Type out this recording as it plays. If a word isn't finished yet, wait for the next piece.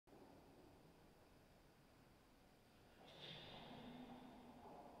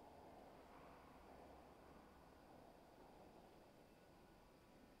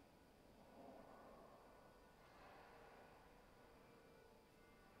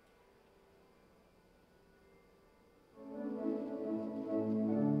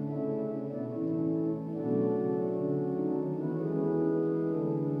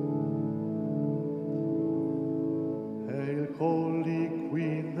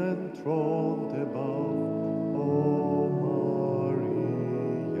enthroned above. O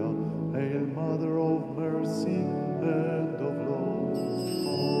Maria, Hail, Mother of Mercy and of Love.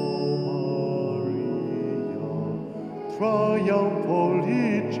 O Maria, triumphal ye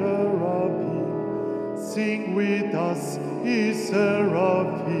cherubim, sing with us, ye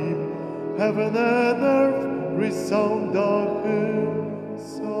seraphim, heaven and earth resound the hymn.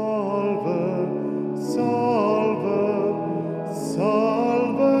 Salve, salve,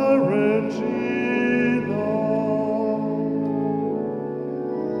 salve Regina.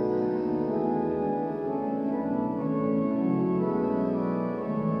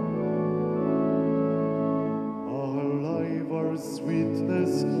 Our life, our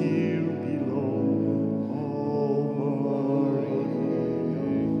sweetness here below. O Maria,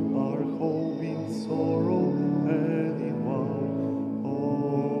 our hope in sorrow and in woe. O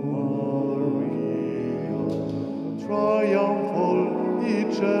Maria, triumphal ye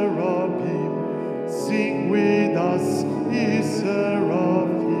cherubim, sing with us, ye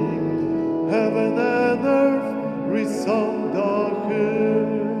seraphim, heaven and earth resound the hymn.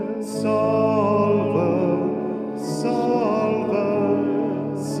 Salve, salve,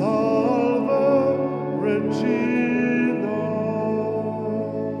 salve Regina.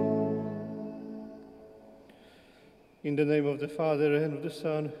 In the name of the Father, and of the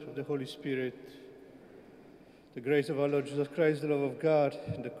Son, and of the Holy Spirit, the grace of our Lord Jesus Christ, the love of God,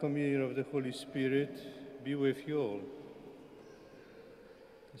 and the communion of the Holy Spirit be with you all.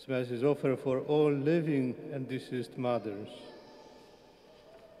 This Mass is offered for all living and deceased mothers.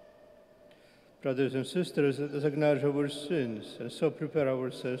 Brothers and sisters, let us acknowledge our sins and so prepare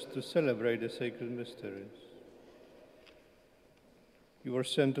ourselves to celebrate the sacred mysteries. You are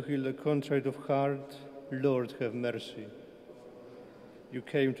sent to heal the contrite of heart. Lord, have mercy. You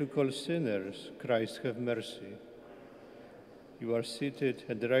came to call sinners. Christ, have mercy. You are seated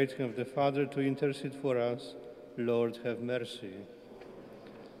at the right hand of the Father to intercede for us. Lord, have mercy.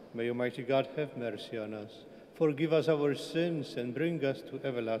 May Almighty God have mercy on us, forgive us our sins, and bring us to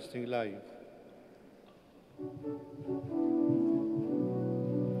everlasting life.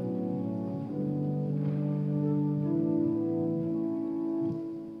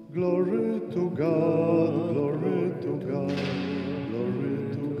 Glory to God, glory to God, glory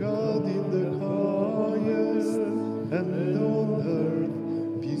to God in the highest, and on earth,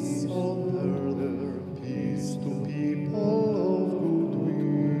 peace to people of good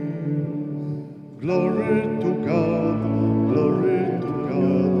will. Glory to God, glory to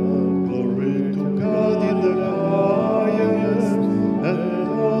God, glory to God in the highest, and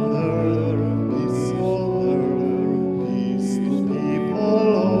on earth, peace to people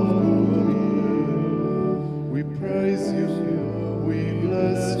of good will. We praise you, we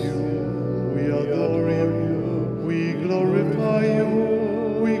bless you, we adore you, we glorify you,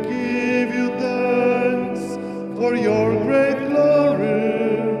 we give you thanks for your great glory,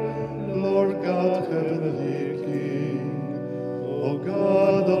 Lord God, heavenly King. O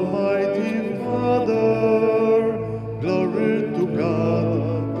God, Almighty Father, glory to God,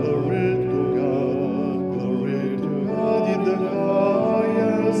 glory to God, glory to God in the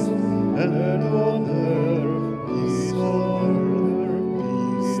highest, and on earth, peace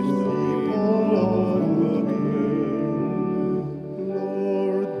to people of good will.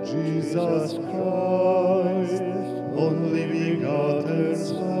 Lord Jesus Christ, only begotten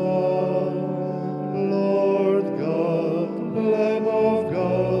Son, Lord God, Lamb of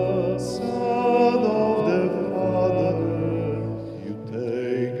God, Son of the Father, you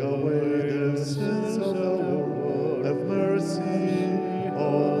take away the sins of the world, have mercy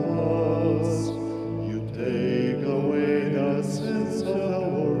on us. You take away the sins of the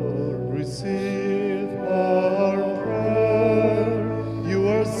world, receive our prayer. You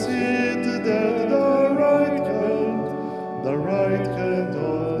are seated at the right hand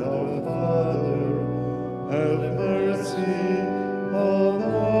of the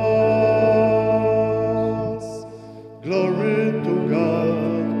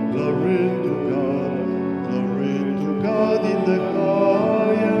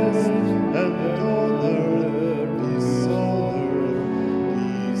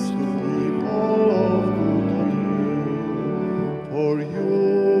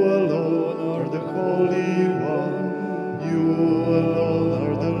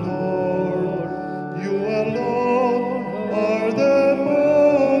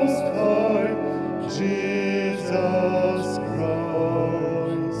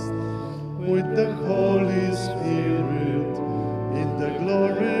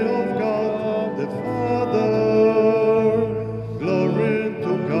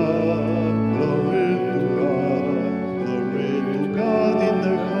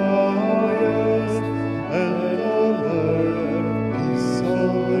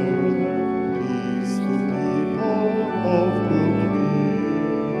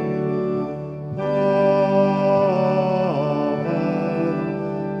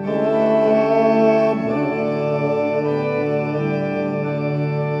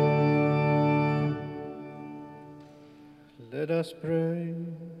us pray.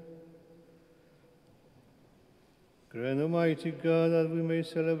 Grant, Almighty God, that we may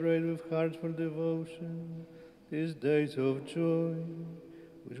celebrate with heartful devotion these days of joy,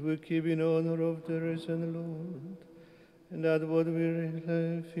 which we keep in honor of the risen Lord, and that what we live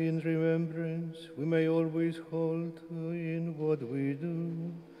in remembrance we may always hold in what we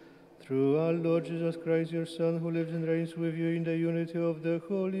do. Through our Lord Jesus Christ, your Son, who lives and reigns with you in the unity of the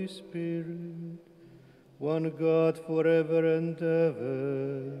Holy Spirit, one God forever and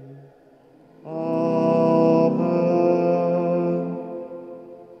ever. Amen.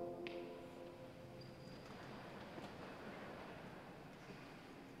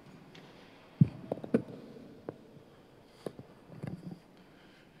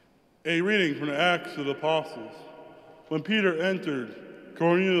 A reading from the Acts of the Apostles. When Peter entered,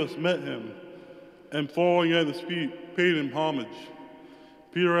 Cornelius met him, and falling at his feet, paid him homage.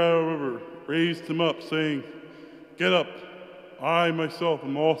 Peter, however, raised him up, saying, "Get up, I myself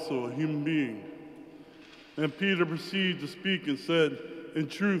am also a human being." And Peter proceeded to speak and said, "In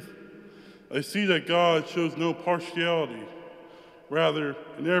truth, I see that God shows no partiality. Rather,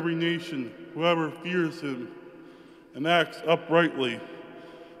 in every nation, whoever fears him and acts uprightly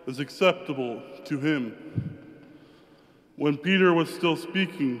is acceptable to him." When Peter was still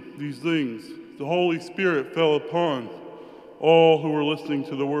speaking these things, the Holy Spirit fell upon all who were listening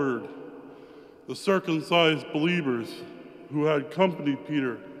to the word. The circumcised believers who had accompanied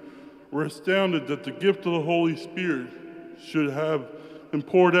Peter were astounded that the gift of the Holy Spirit should have been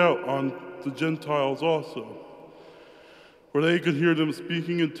poured out on the Gentiles also, for they could hear them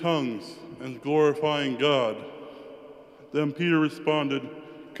speaking in tongues and glorifying God. Then Peter responded,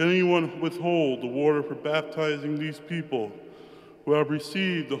 "Can anyone withhold the water for baptizing these people who have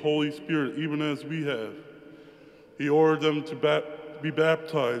received the Holy Spirit even as we have?" He ordered them to be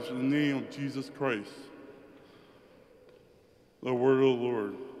baptized in the name of Jesus Christ. The word of the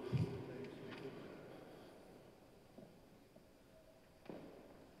Lord.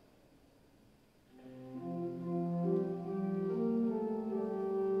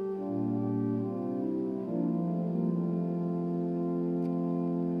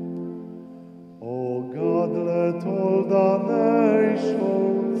 O God, let all the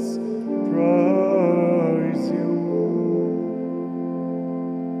nations praise you.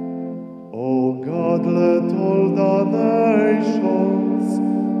 O God, let all the nations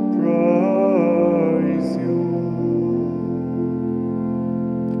praise you.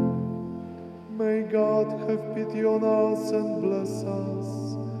 May God have pity on us and bless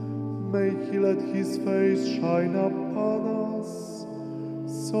us. May he let his face shine upon us.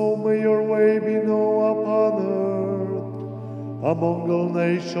 So may your way be known upon earth, among all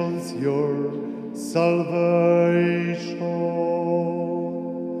nations your salvation.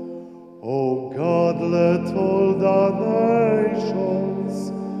 O God, let all the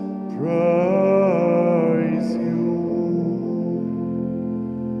nations praise you.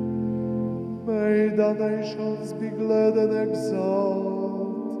 May the nations be glad and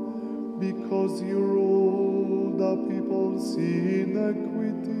exult, because you rule the people's iniquity.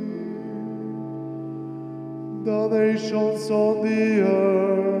 The nations on the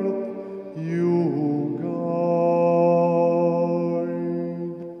earth you guide.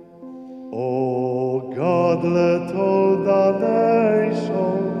 O God, let all the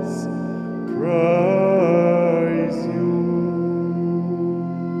nations praise you.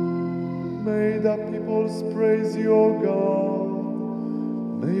 May the peoples praise you, O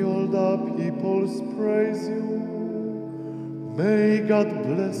God. May all the peoples praise you. May God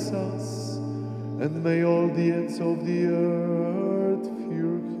bless us, and may all the ends of the earth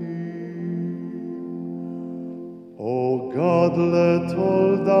fear him. O God, let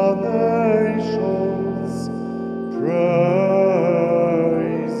all the nations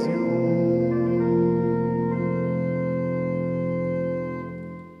praise you.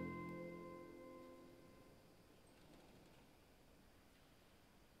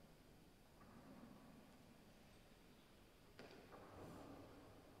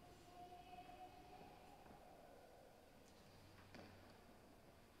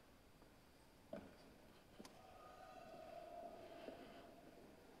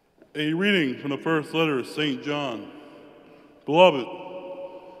 A reading from the first letter of St. John. Beloved,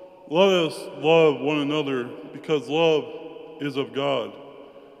 let us love one another, because love is of God.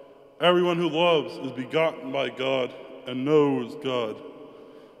 Everyone who loves is begotten by God and knows God.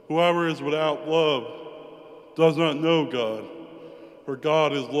 Whoever is without love does not know God, for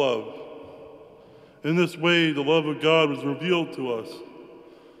God is love. In this way, the love of God was revealed to us.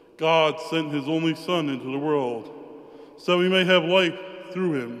 God sent his only Son into the world, so we may have life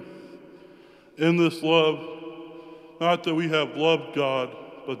through him. In this love, not that we have loved God,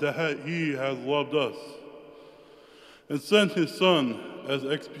 but that he has loved us, and sent his Son as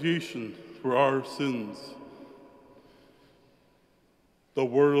expiation for our sins. The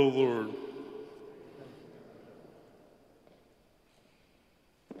word of the Lord.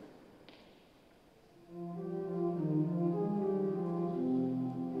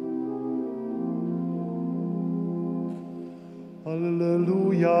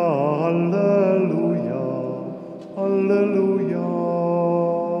 Alleluia, alleluia, alleluia.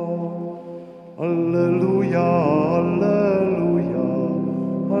 Alleluia, alleluia,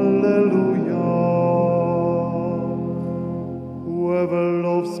 alleluia. Whoever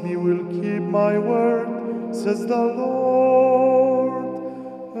loves me will keep my word, says the Lord,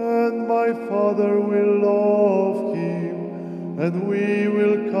 and my Father will love him, and we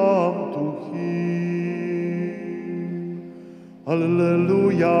will come to him.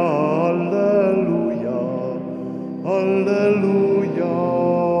 Alleluia, alleluia, alleluia.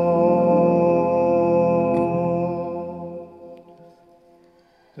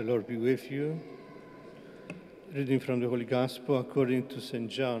 The Lord be with you. Reading from the Holy Gospel according to St.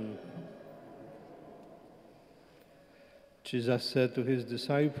 John. Jesus said to his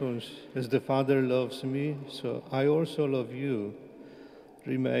disciples, "As the Father loves me, so I also love you.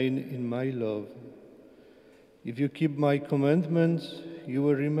 Remain in my love. If you keep my commandments, you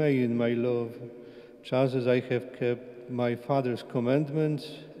will remain in my love, just as I have kept my Father's commandments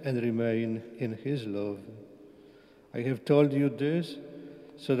and remain in his love. I have told you this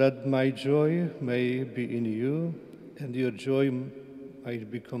so that my joy may be in you and your joy might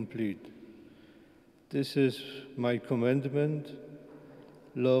be complete. This is my commandment: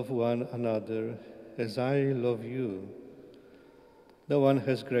 love one another as I love you. No one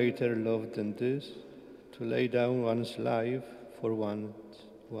has greater love than this, to lay down one's life for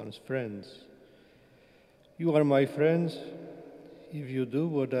one's friends. You are my friends if you do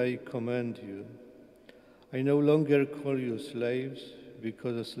what I command you. I no longer call you slaves,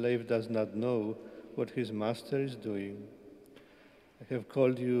 because a slave does not know what his master is doing. I have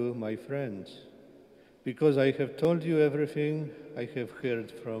called you my friends, because I have told you everything I have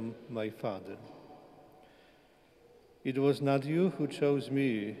heard from my Father. It was not you who chose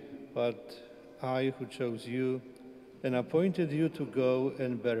me, but I who chose you and appointed you to go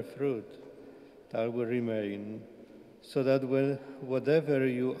and bear fruit that will remain, so that whatever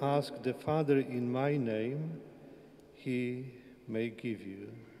you ask the Father in my name, he may give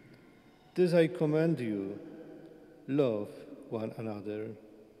you. This I command you: love one another."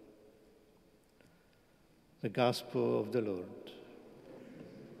 The Gospel of the Lord.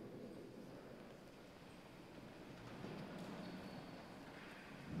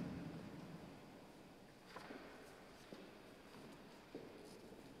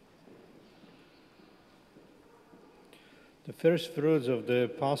 The first fruits of the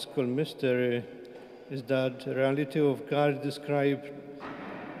Paschal mystery is that reality of God described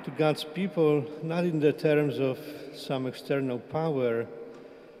to God's people not in the terms of some external power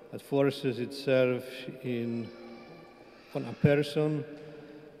that forces itself on a person,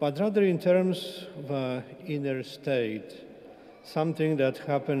 but rather in terms of an inner state, something that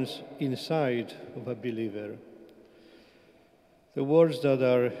happens inside of a believer. The words that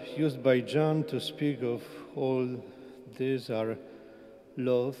are used by John to speak of all this are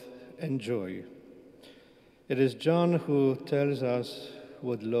love and joy. It is John who tells us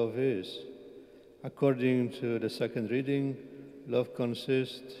what love is. According to the second reading, love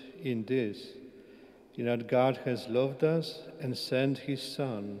consists in this: in that God has loved us and sent his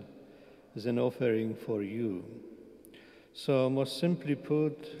Son as an offering for you. So, most simply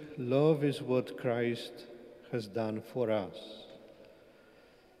put, love is what Christ has done for us.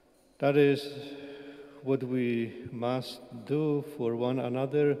 That is what we must do for one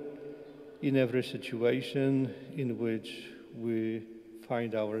another in every situation in which we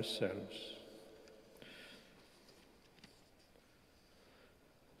find ourselves.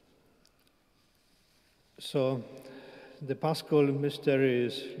 So, the Paschal mystery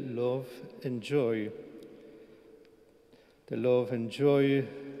is love and joy. The love and joy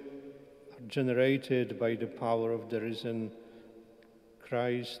are generated by the power of the risen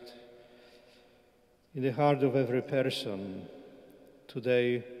Christ in the heart of every person.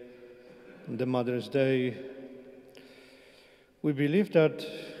 Today, on the Mother's Day, we believe that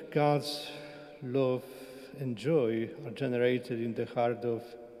God's love and joy are generated in the heart of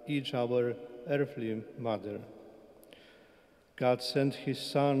each our earthly mother. God sent his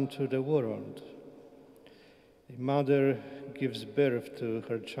Son to the world. A mother gives birth to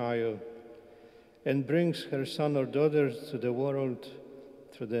her child and brings her son or daughter to the world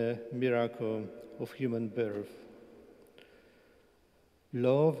through the miracle of human birth.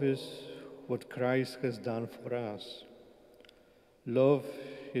 Love is what Christ has done for us. Love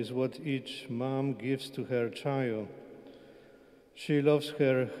is what each mom gives to her child. She loves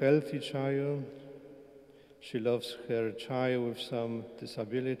her healthy child. She loves her child with some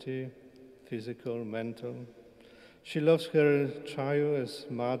disability, physical, mental. She loves her child as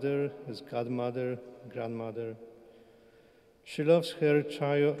mother, as godmother, grandmother. She loves her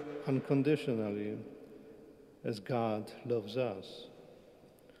child unconditionally, as God loves us.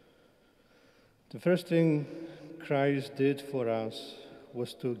 The first thing Christ did for us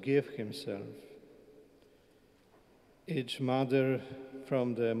was to give himself. Each mother,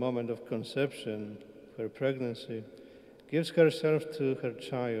 from the moment of conception, her pregnancy, gives herself to her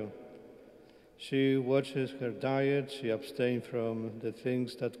child. She watches her diet, she abstains from the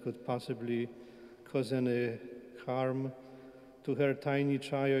things that could possibly cause any harm to her tiny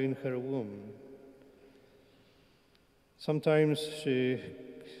child in her womb. Sometimes she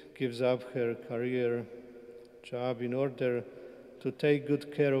gives up her career, job in order to take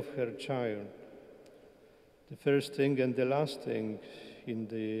good care of her child. The first thing and the last thing in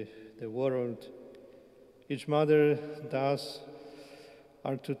the world each mother does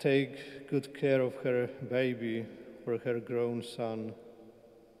are to take good care of her baby or her grown son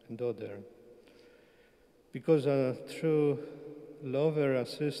and daughter. Because a true lover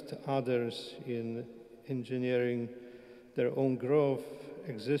assists others in engineering their own growth,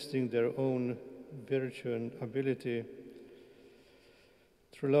 existing their own virtue and ability.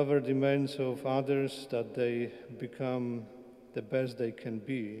 True lover demands of others that they become the best they can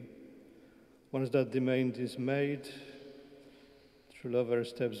be. Once that demand is made, true lover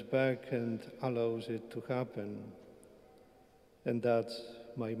steps back and allows it to happen. And that's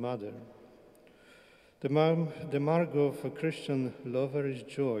my mother. The mark of a Christian lover is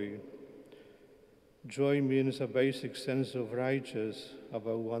joy. Joy means a basic sense of righteousness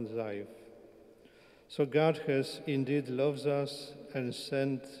about one's life. So God has indeed loved us and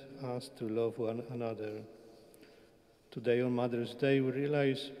sent us to love one another. Today on Mother's Day, we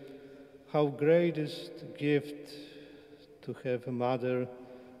realize how great is the gift to have a mother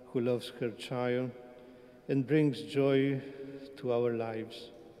who loves her child and brings joy to our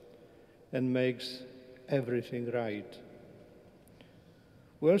lives and makes everything right.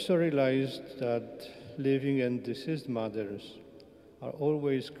 We also realized that living and deceased mothers are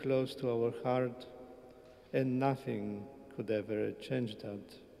always close to our heart, and nothing could ever change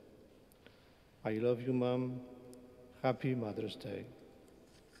that. I love you, Mom. Happy Mother's Day.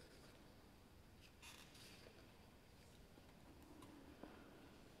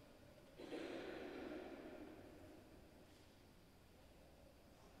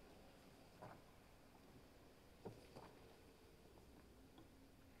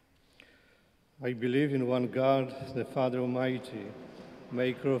 I believe in one God, the Father Almighty,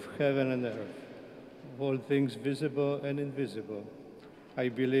 maker of heaven and earth, of all things visible and invisible. I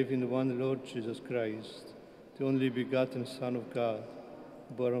believe in one Lord Jesus Christ, the only begotten Son of God,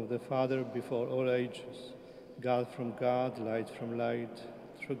 born of the Father before all ages, God from God, light from light,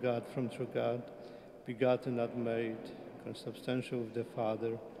 true God from true God, begotten, not made, consubstantial with the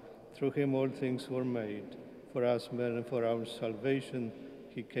Father. Through him all things were made. For us men and for our salvation,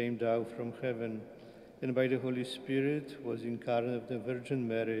 he came down from heaven, and by the Holy Spirit was incarnate of the Virgin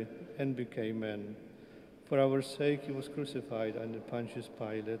Mary and became man. For our sake he was crucified under Pontius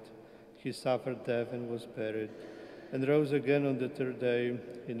Pilate. He suffered death and was buried, and rose again on the third day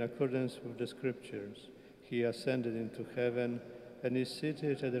in accordance with the Scriptures. He ascended into heaven and is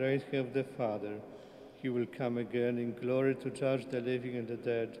seated at the right hand of the Father. He will come again in glory to judge the living and the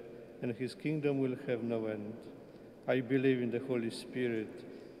dead, and his kingdom will have no end. I believe in the Holy Spirit,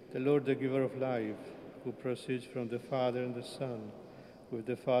 the Lord, the giver of life, who proceeds from the Father and the Son. With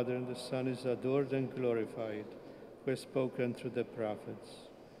the Father and the Son is adored and glorified, who has spoken through the prophets.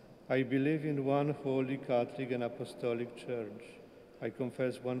 I believe in one holy Catholic and Apostolic Church. I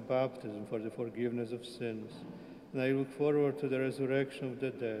confess one baptism for the forgiveness of sins, and I look forward to the resurrection of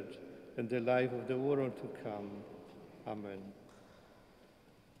the dead and the life of the world to come. Amen.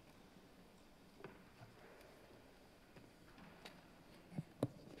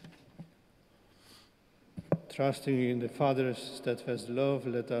 Trusting in the Father's steadfast love,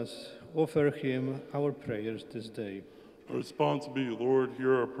 let us offer him our prayers this day. Our response be, Lord,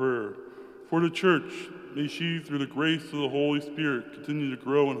 hear our prayer. For the Church, may she, through the grace of the Holy Spirit, continue to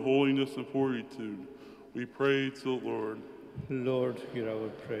grow in holiness and fortitude. We pray to the Lord. Lord, hear our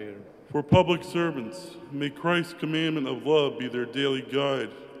prayer. For public servants, may Christ's commandment of love be their daily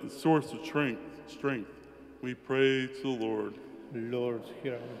guide and source of strength. We pray to the Lord. Lord,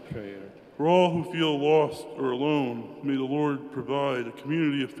 hear our prayer. For all who feel lost or alone, may the Lord provide a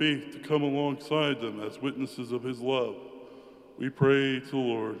community of faith to come alongside them as witnesses of his love. We pray to the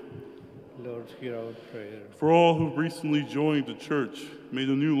Lord. Lord, hear our prayer. For all who've recently joined the church, may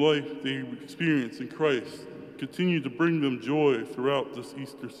the new life they experience in Christ continue to bring them joy throughout this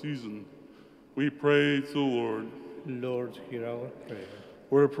Easter season. We pray to the Lord. Lord, hear our prayer.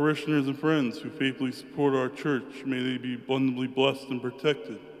 For our parishioners and friends who faithfully support our church, may they be abundantly blessed and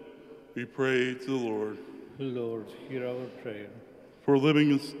protected. We pray to the Lord. Lord, hear our prayer. For living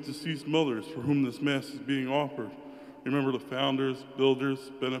and deceased mothers for whom this Mass is being offered, remember the founders,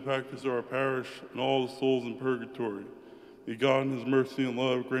 builders, benefactors of our parish, and all the souls in purgatory. May God in his mercy and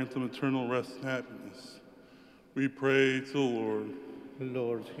love grant them eternal rest and happiness. We pray to the Lord.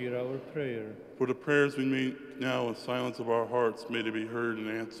 Lord, hear our prayer. For the prayers we make now in silence of our hearts, may they be heard and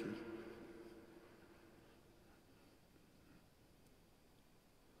answered.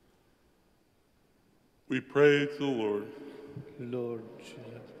 We pray to the Lord. Lord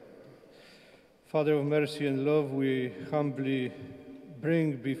Jesus. Father of mercy and love, we humbly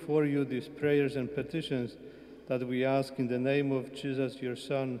bring before you these prayers and petitions that we ask in the name of Jesus, your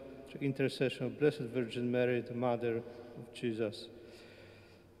Son, through intercession of Blessed Virgin Mary, the Mother of Jesus,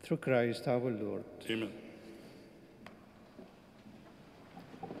 through Christ our Lord. Amen.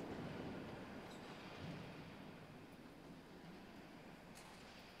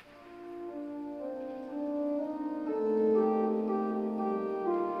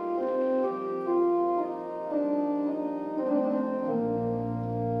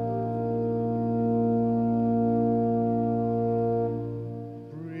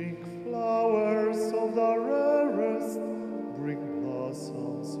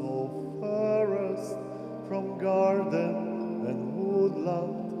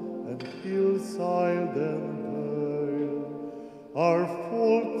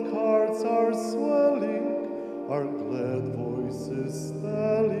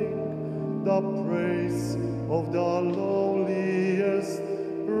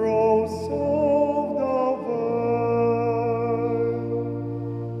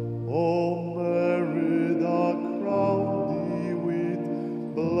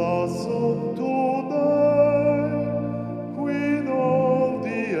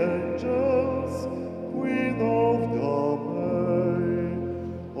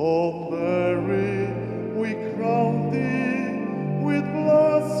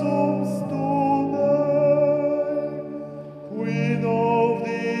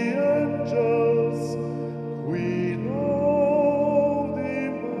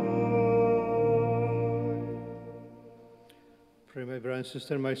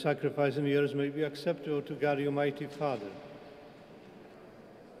 Sister, my sacrifice and yours may be acceptable to God, Almighty Father.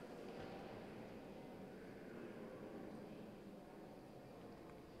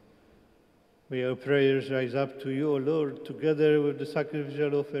 May our prayers rise up to you, O Lord, together with the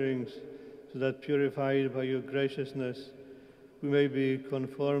sacrificial offerings, so that purified by your graciousness, we may be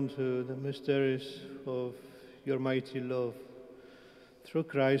conformed to the mysteries of your mighty love. Through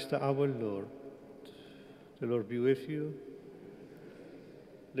Christ our Lord. The Lord be with you.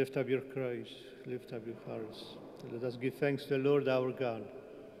 Lift up your cries, lift up your hearts. Let us give thanks to the Lord our God.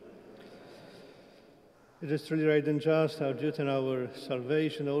 It is truly right and just, our duty and our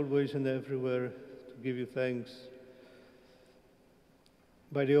salvation, always and everywhere, to give you thanks.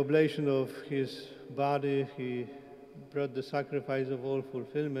 By the oblation of his body, he brought the sacrifice of all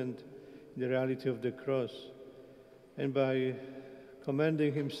fulfillment in the reality of the cross. And by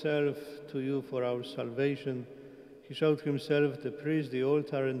commending himself to you for our salvation, he showed himself the priest, the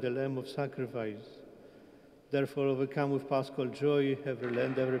altar, and the lamb of sacrifice. Therefore, overcome with paschal joy, every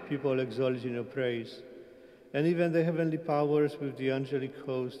land, every people exalts in your praise. And even the heavenly powers with the angelic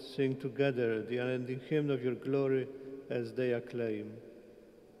host sing together the unending hymn of your glory as they acclaim.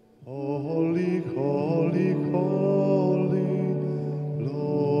 Holy, holy, holy,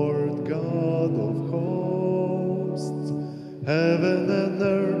 Lord God of hosts, heaven and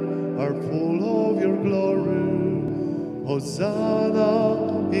earth are full of your glory.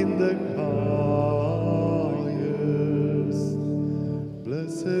 Hosanna in the highest.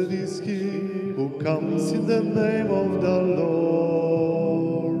 Blessed is he who comes in the name of the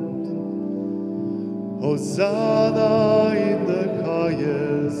Lord. Hosanna in the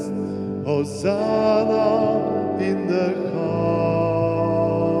highest. Hosanna in the highest.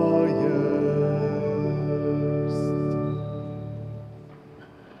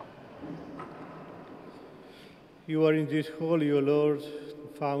 You are indeed holy, O Lord,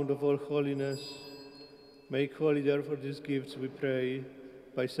 fount of all holiness. Make holy, therefore, these gifts, we pray,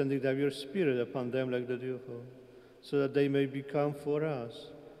 by sending down your Spirit upon them like the dewfall, so that they may become for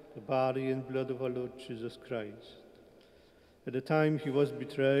us the body and blood of our Lord Jesus Christ. At the time he was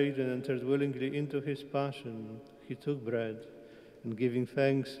betrayed and entered willingly into his passion, he took bread, and giving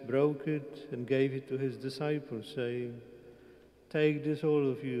thanks, broke it and gave it to his disciples, saying, "Take this, all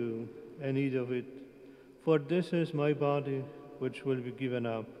of you, and eat of it, for this is my body, which will be given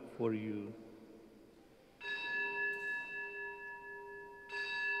up for you."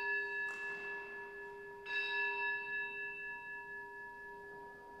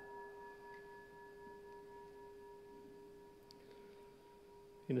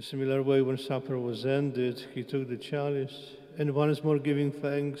 In a similar way, when supper was ended, he took the chalice, and once more giving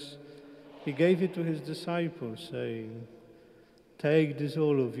thanks, he gave it to his disciples, saying, "Take this,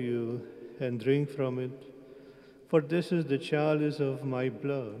 all of you, and drink from it, for this is the chalice of my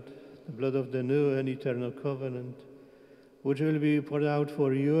blood, the blood of the new and eternal covenant, which will be poured out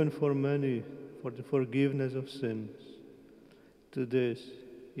for you and for many for the forgiveness of sins. Do this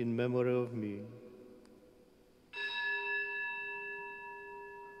in memory of me."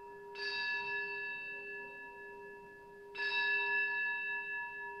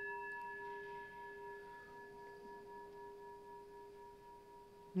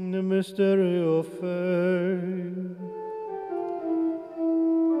 The mystery of faith.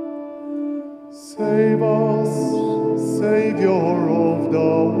 Save us, Savior of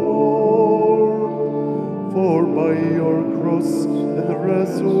the world, for by your cross and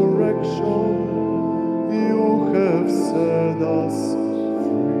resurrection you have set us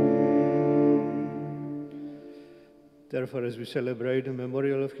free. Therefore, as we celebrate the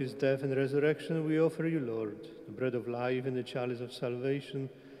memorial of his death and resurrection, we offer you, Lord, the bread of life and the chalice of salvation,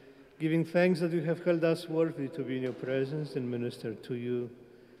 giving thanks that you have held us worthy to be in your presence and minister to you.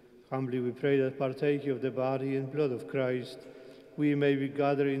 Humbly we pray that, partaking of the body and blood of Christ, we may be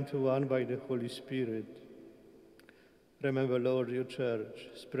gathered into one by the Holy Spirit. Remember, Lord, your church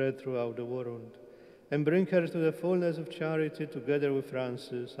spread throughout the world, and bring her to the fullness of charity, together with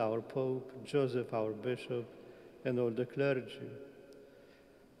Francis, our Pope, Joseph, our Bishop, and all the clergy.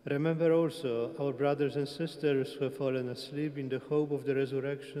 Remember also our brothers and sisters who have fallen asleep in the hope of the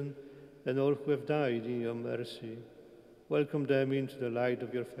resurrection, and all who have died in your mercy. Welcome them into the light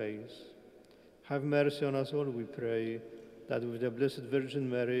of your face. Have mercy on us all, we pray, that with the Blessed Virgin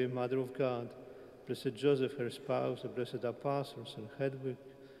Mary, Mother of God, Blessed Joseph, her spouse, the blessed apostles, and Hedwig,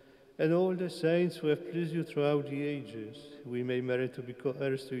 and all the saints who have pleased you throughout the ages, we may merit to be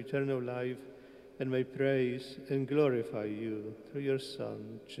co-heirs to eternal life, and may praise and glorify you through your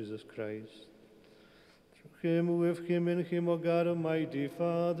Son, Jesus Christ. Through him, with him, in him, O God, Almighty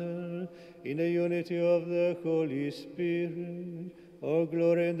Father, in the unity of the Holy Spirit, all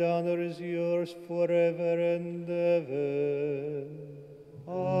glory and honor is yours forever and ever.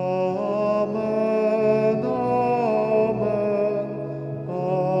 Amen, amen,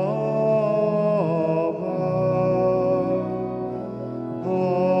 amen,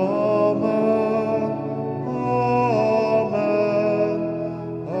 amen,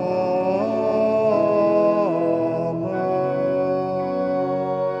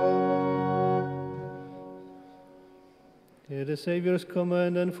 At the Savior's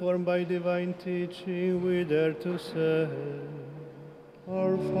command and formed by divine teaching, we dare to say,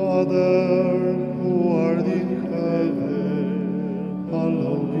 Our Father, who art in heaven,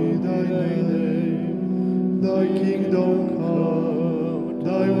 hallowed be thy name. Thy kingdom come,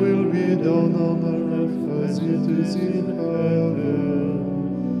 thy will be done on earth as it is in heaven.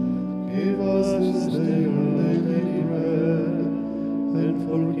 Give us this day our daily bread, and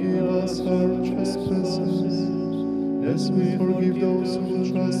forgive us our trespasses, as we forgive those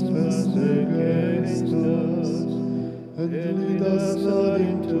who trespass against us. And lead us not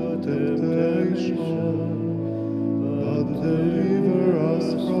into temptation, but deliver us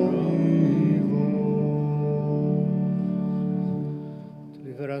from evil.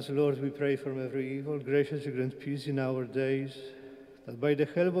 Deliver us, Lord, we pray, from every evil. Graciously grant peace in our days, that by the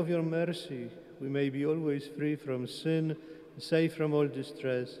help of your mercy we may be always free from sin and safe from all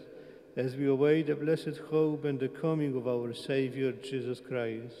distress, as we await the blessed hope and the coming of our Savior, Jesus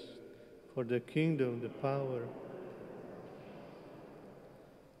Christ. For the kingdom, the power.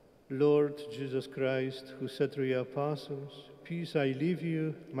 Lord Jesus Christ, who said to your apostles, "Peace I leave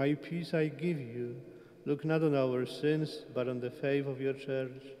you, my peace I give you," look not on our sins, but on the faith of your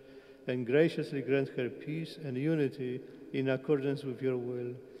church, and graciously grant her peace and unity in accordance with your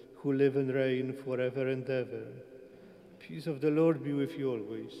will, who live and reign forever and ever. Peace of the Lord be with you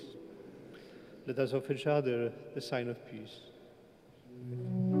always. Let us offer each other the sign of peace.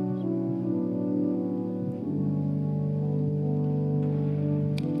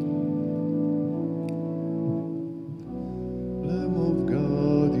 Lamb of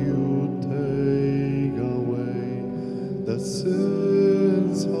God,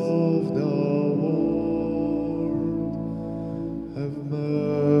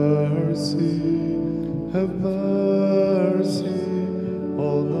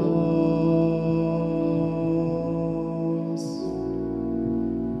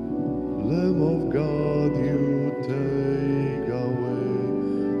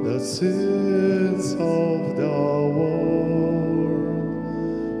 sins of the world.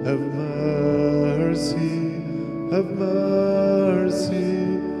 Have mercy, have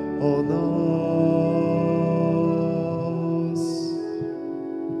mercy on us.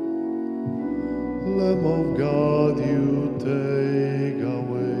 Lamb of God, you take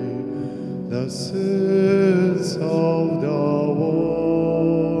away the sins of the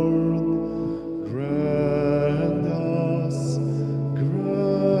world. Grant us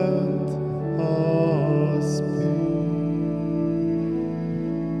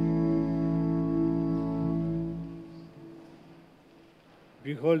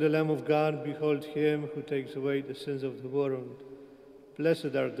Behold the Lamb of God, behold him who takes away the sins of the world.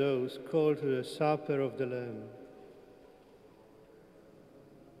 Blessed are those called to the supper of the Lamb.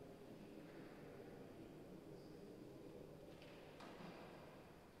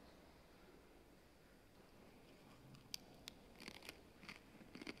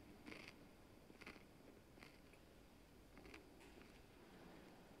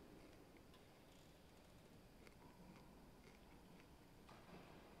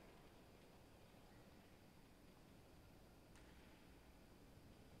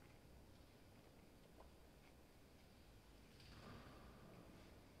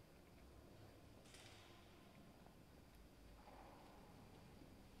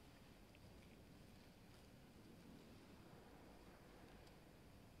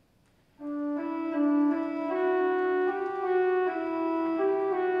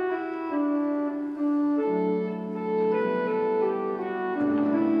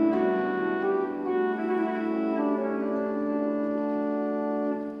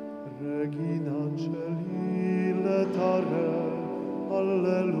 Regina Celi letare,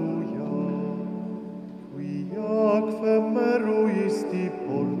 alleluia, quia meruisti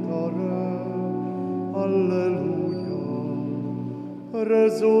portare, alleluia,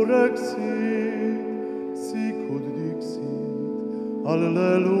 resurrexit, sicut dixit,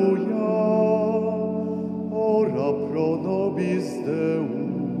 alleluia, ora pro nobis Deum,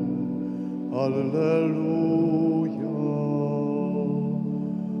 alleluia.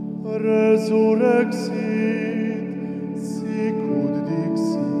 Resurrexit, sicut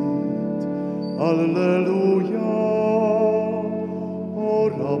dixit, alleluia,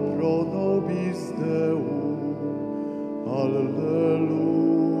 ora pro nobis Deum, alleluia.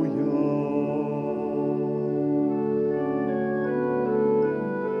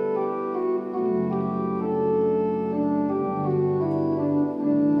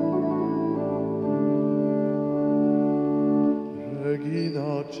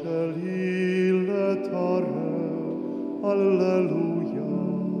 Regina Celi letare, alleluia,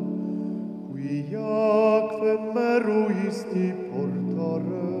 quiaque meruisti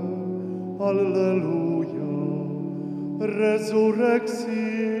portare, alleluia,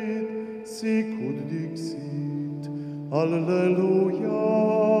 resurrexit, sicut dixit, alleluia,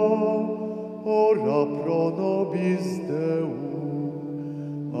 ora pro nobis Deum,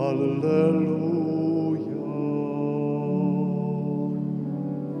 alleluia.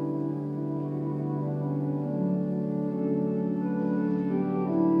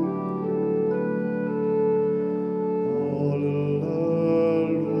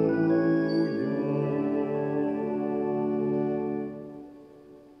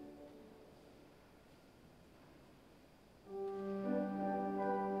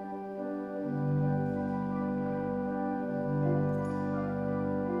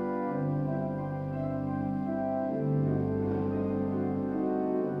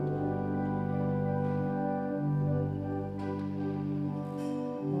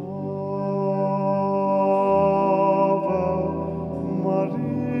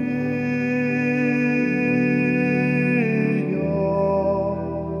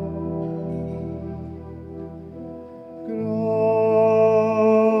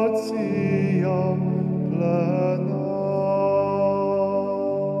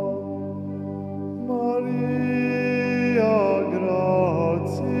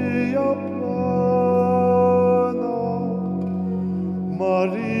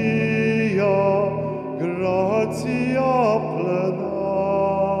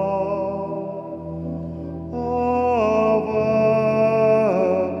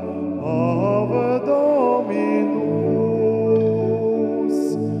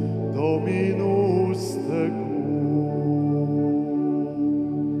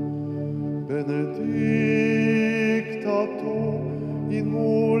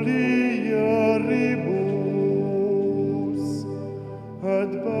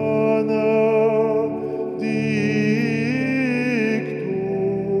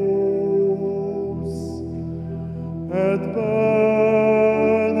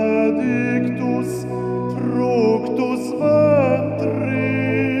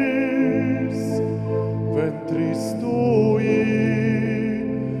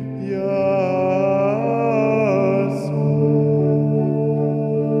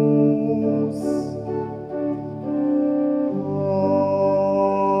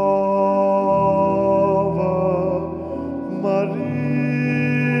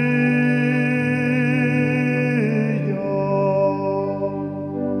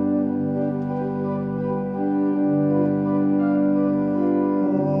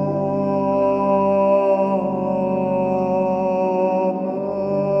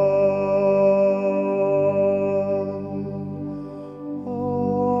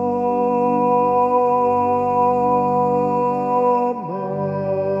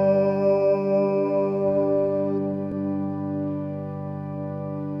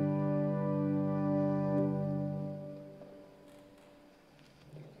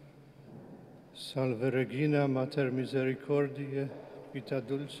 Salve Regina, Mater Misericordiae, vita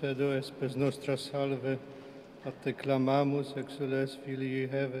dulcedo espes nostra salve, a te clamamus exules filii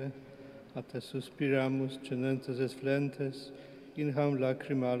Eve, a te suspiramus cenentes et flentes, in ham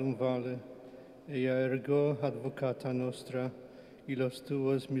lacrimalum vale, ea ergo advocata nostra, ilos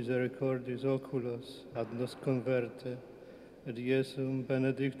tuos misericordis oculos ad nos converte, et Iesum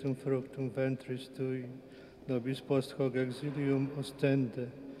benedictum fructum ventris tui, nobis post hoc exilium ostende,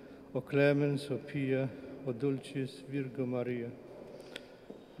 O clemens, O pia, O dulcis Virgo Maria.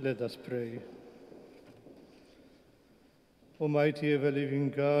 Let us pray. Almighty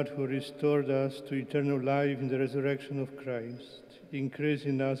ever-living God, who restored us to eternal life in the resurrection of Christ, increase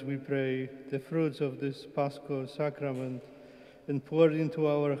in us, we pray, the fruits of this Paschal sacrament, and pour into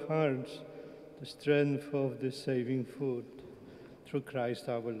our hearts the strength of this saving food, through Christ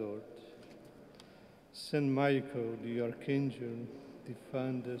our Lord. Saint Michael, the Archangel,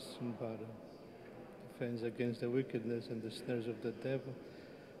 defend us in battle, defense against the wickedness and the snares of the devil.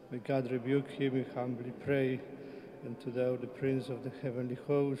 May God rebuke him, we humbly pray. And to thou, the Prince of the heavenly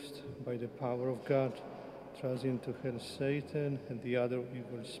host, by the power of God, thrust into hell Satan and the other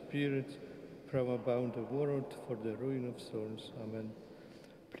evil spirits, from about the world for the ruin of souls. Amen.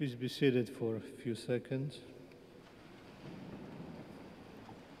 Please be seated for a few seconds.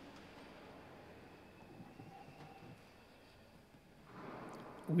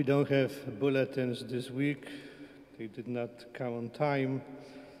 We don't have bulletins this week. They did not come on time.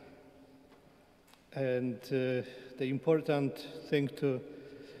 And the important thing to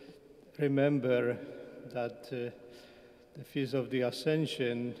remember that the Feast of the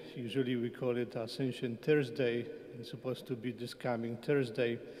Ascension, usually we call it Ascension Thursday, it's supposed to be this coming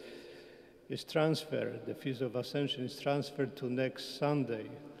Thursday, is transferred. The Feast of Ascension is transferred to next Sunday.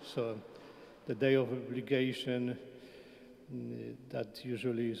 So the day of obligation that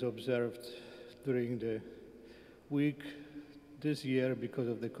usually is observed during the week, this year, because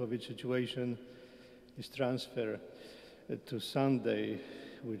of the COVID situation, is transferred to Sunday.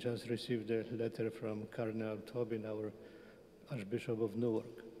 We just received a letter from Cardinal Tobin, our Archbishop of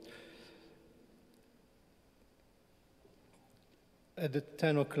Newark. At the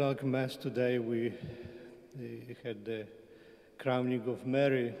 10 o'clock Mass today, we had the crowning of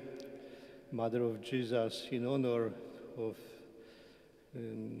Mary, Mother of Jesus, in honor of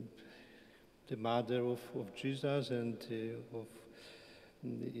the Mother of Jesus, and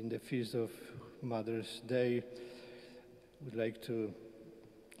in the Feast of Mother's Day, we'd like to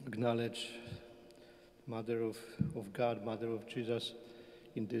acknowledge Mother of God, Mother of Jesus,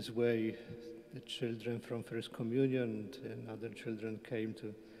 in this way. The children from First Communion and other children came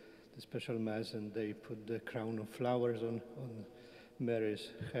to the special Mass, and they put the crown of flowers on Mary's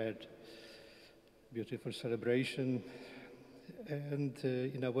head. Beautiful celebration, and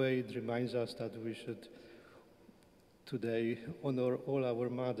in a way it reminds us that we should today honor all our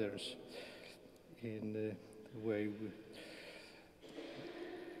mothers in the way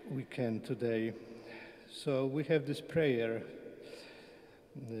we can today. So we have this prayer,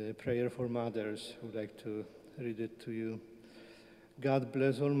 the prayer for mothers. I would like to read it to you. God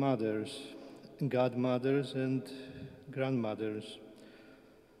bless all mothers, godmothers and grandmothers,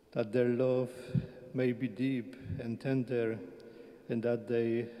 that their love may be deep and tender, and that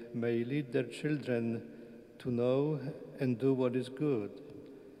they may lead their children to know and do what is good,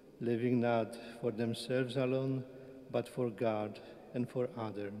 living not for themselves alone, but for God and for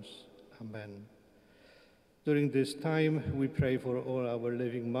others. Amen. During this time, we pray for all our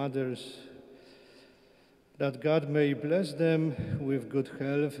living mothers, that God may bless them with good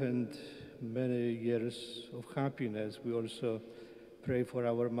health and many years of happiness. We also pray for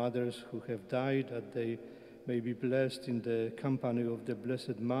our mothers who have died, that they may be blessed in the company of the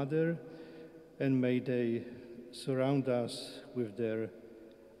Blessed Mother, and may they surround us with their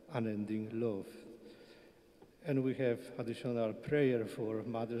unending love. And we have additional prayer for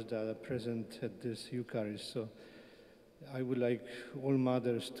mothers that are present at this Eucharist. So I would like all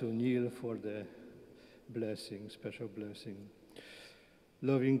mothers to kneel for the blessing, special blessing.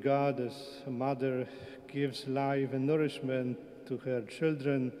 Loving God, as a mother gives life and nourishment to her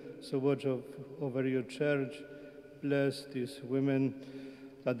children, so watch over your church. Bless these women,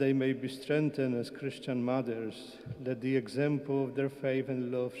 that they may be strengthened as Christian mothers. Let the example of their faith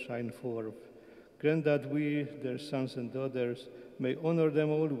and love shine forth. Grant that we, their sons and daughters, may honor them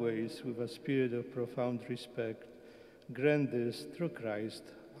always with a spirit of profound respect. Grant this through Christ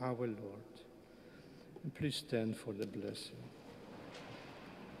our Lord. And please stand for the blessing.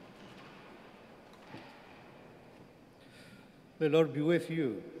 The Lord be with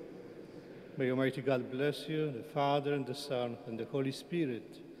you. May Almighty God bless you, the Father and the Son and the Holy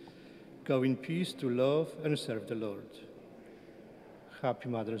Spirit. go in peace to love and serve the Lord. Happy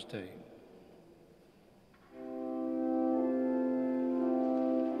Mother's Day.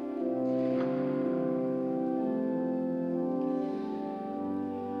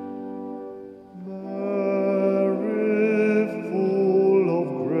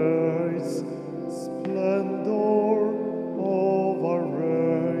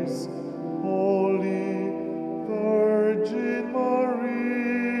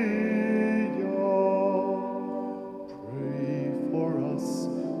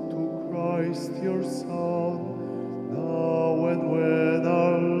 Your Son, now and when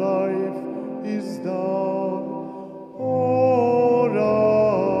our life is done. Ora,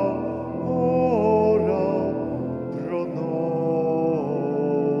 ora, pro nobis.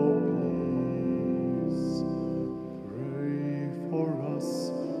 Pray for us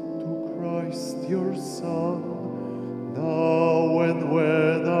to Christ your Son, now and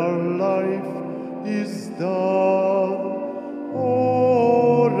when our life is done.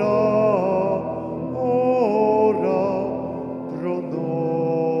 Ora,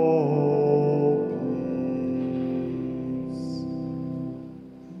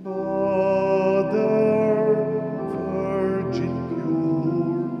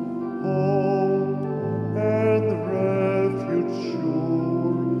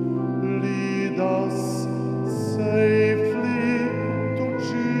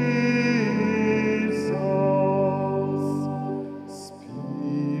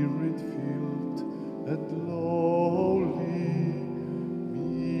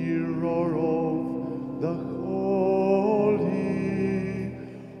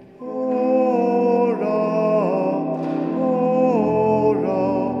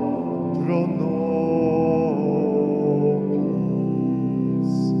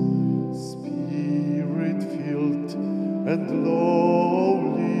 and Lord.